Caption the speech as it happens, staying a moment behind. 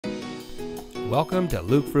Welcome to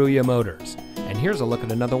Luke Fruia Motors, and here's a look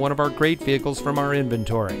at another one of our great vehicles from our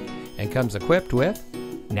inventory, and comes equipped with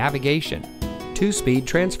navigation, 2-speed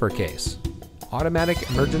transfer case, automatic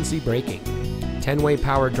emergency braking, 10-way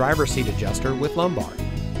power driver seat adjuster with lumbar,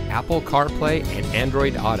 Apple CarPlay and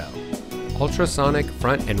Android Auto, ultrasonic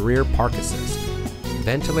front and rear park assist,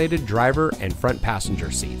 ventilated driver and front passenger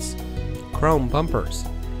seats, chrome bumpers,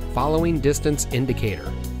 following distance indicator,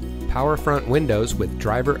 power front windows with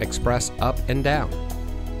driver express up and down.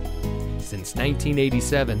 Since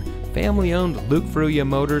 1987, family-owned Luke Fruia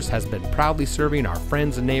Motors has been proudly serving our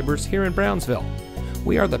friends and neighbors here in Brownsville.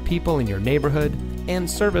 We are the people in your neighborhood, and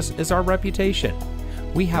service is our reputation.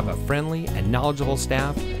 We have a friendly and knowledgeable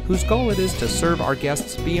staff whose goal it is to serve our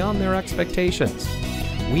guests beyond their expectations.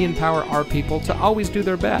 We empower our people to always do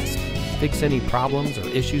their best, fix any problems or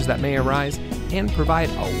issues that may arise, and provide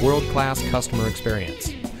a world-class customer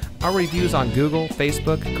experience. Our reviews on Google,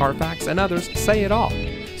 Facebook, Carfax, and others say it all.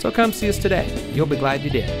 So come see us today. You'll be glad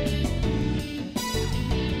you did.